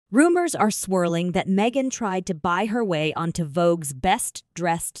Rumors are swirling that Meghan tried to buy her way onto Vogue's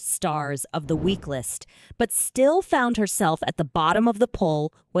best-dressed stars of the week list, but still found herself at the bottom of the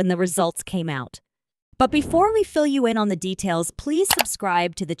poll when the results came out. But before we fill you in on the details, please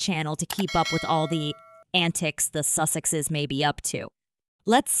subscribe to the channel to keep up with all the antics the Sussexes may be up to.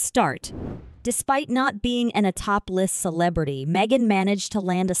 Let's start. Despite not being an atop list celebrity, Meghan managed to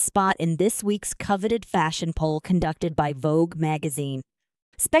land a spot in this week's coveted fashion poll conducted by Vogue magazine.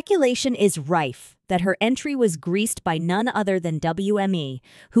 Speculation is rife that her entry was greased by none other than WME,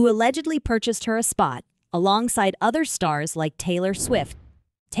 who allegedly purchased her a spot, alongside other stars like Taylor Swift.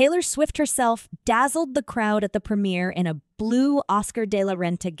 Taylor Swift herself dazzled the crowd at the premiere in a blue Oscar de la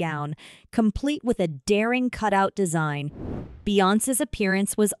Renta gown, complete with a daring cutout design. Beyoncé's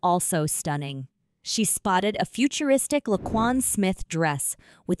appearance was also stunning. She spotted a futuristic Laquan Smith dress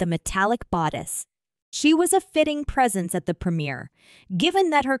with a metallic bodice. She was a fitting presence at the premiere,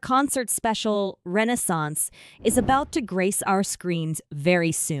 given that her concert special, Renaissance, is about to grace our screens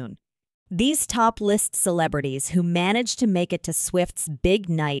very soon. These top-list celebrities who managed to make it to Swift's big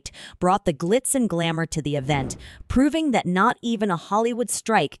night brought the glitz and glamour to the event, proving that not even a Hollywood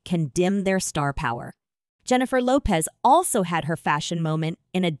strike can dim their star power. Jennifer Lopez also had her fashion moment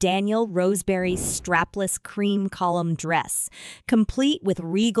in a Daniel Roseberry strapless cream column dress, complete with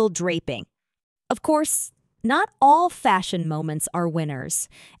regal draping. Of course, not all fashion moments are winners,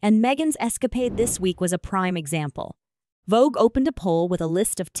 and Meghan's escapade this week was a prime example. Vogue opened a poll with a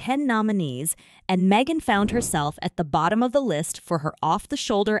list of 10 nominees, and Meghan found herself at the bottom of the list for her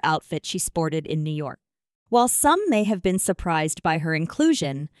off-the-shoulder outfit she sported in New York. While some may have been surprised by her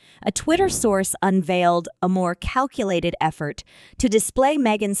inclusion, a Twitter source unveiled a more calculated effort to display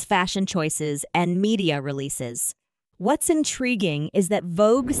Meghan's fashion choices and media releases. What's intriguing is that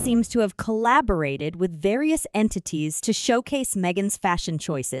Vogue seems to have collaborated with various entities to showcase Meghan's fashion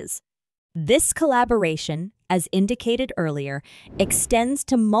choices. This collaboration, as indicated earlier, extends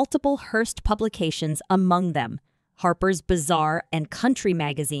to multiple Hearst publications, among them Harper's Bazaar and Country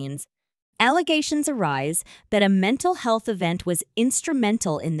magazines. Allegations arise that a mental health event was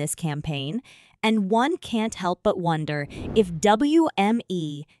instrumental in this campaign, and one can't help but wonder if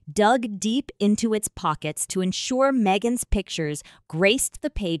WME dug deep into its pockets to ensure Meghan's pictures graced the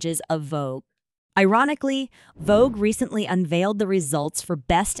pages of Vogue. Ironically, Vogue recently unveiled the results for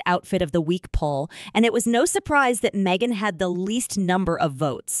Best Outfit of the Week poll, and it was no surprise that Meghan had the least number of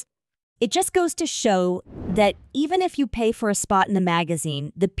votes. It just goes to show that even if you pay for a spot in the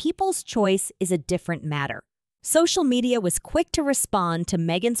magazine, the people's choice is a different matter. Social media was quick to respond to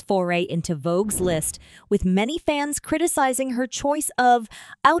Meghan's foray into Vogue's list, with many fans criticizing her choice of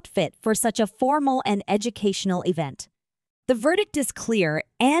outfit for such a formal and educational event. The verdict is clear,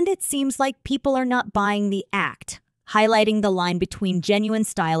 and it seems like people are not buying the act, highlighting the line between genuine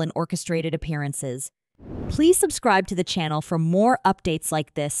style and orchestrated appearances. Please subscribe to the channel for more updates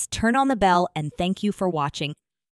like this, turn on the bell, and thank you for watching.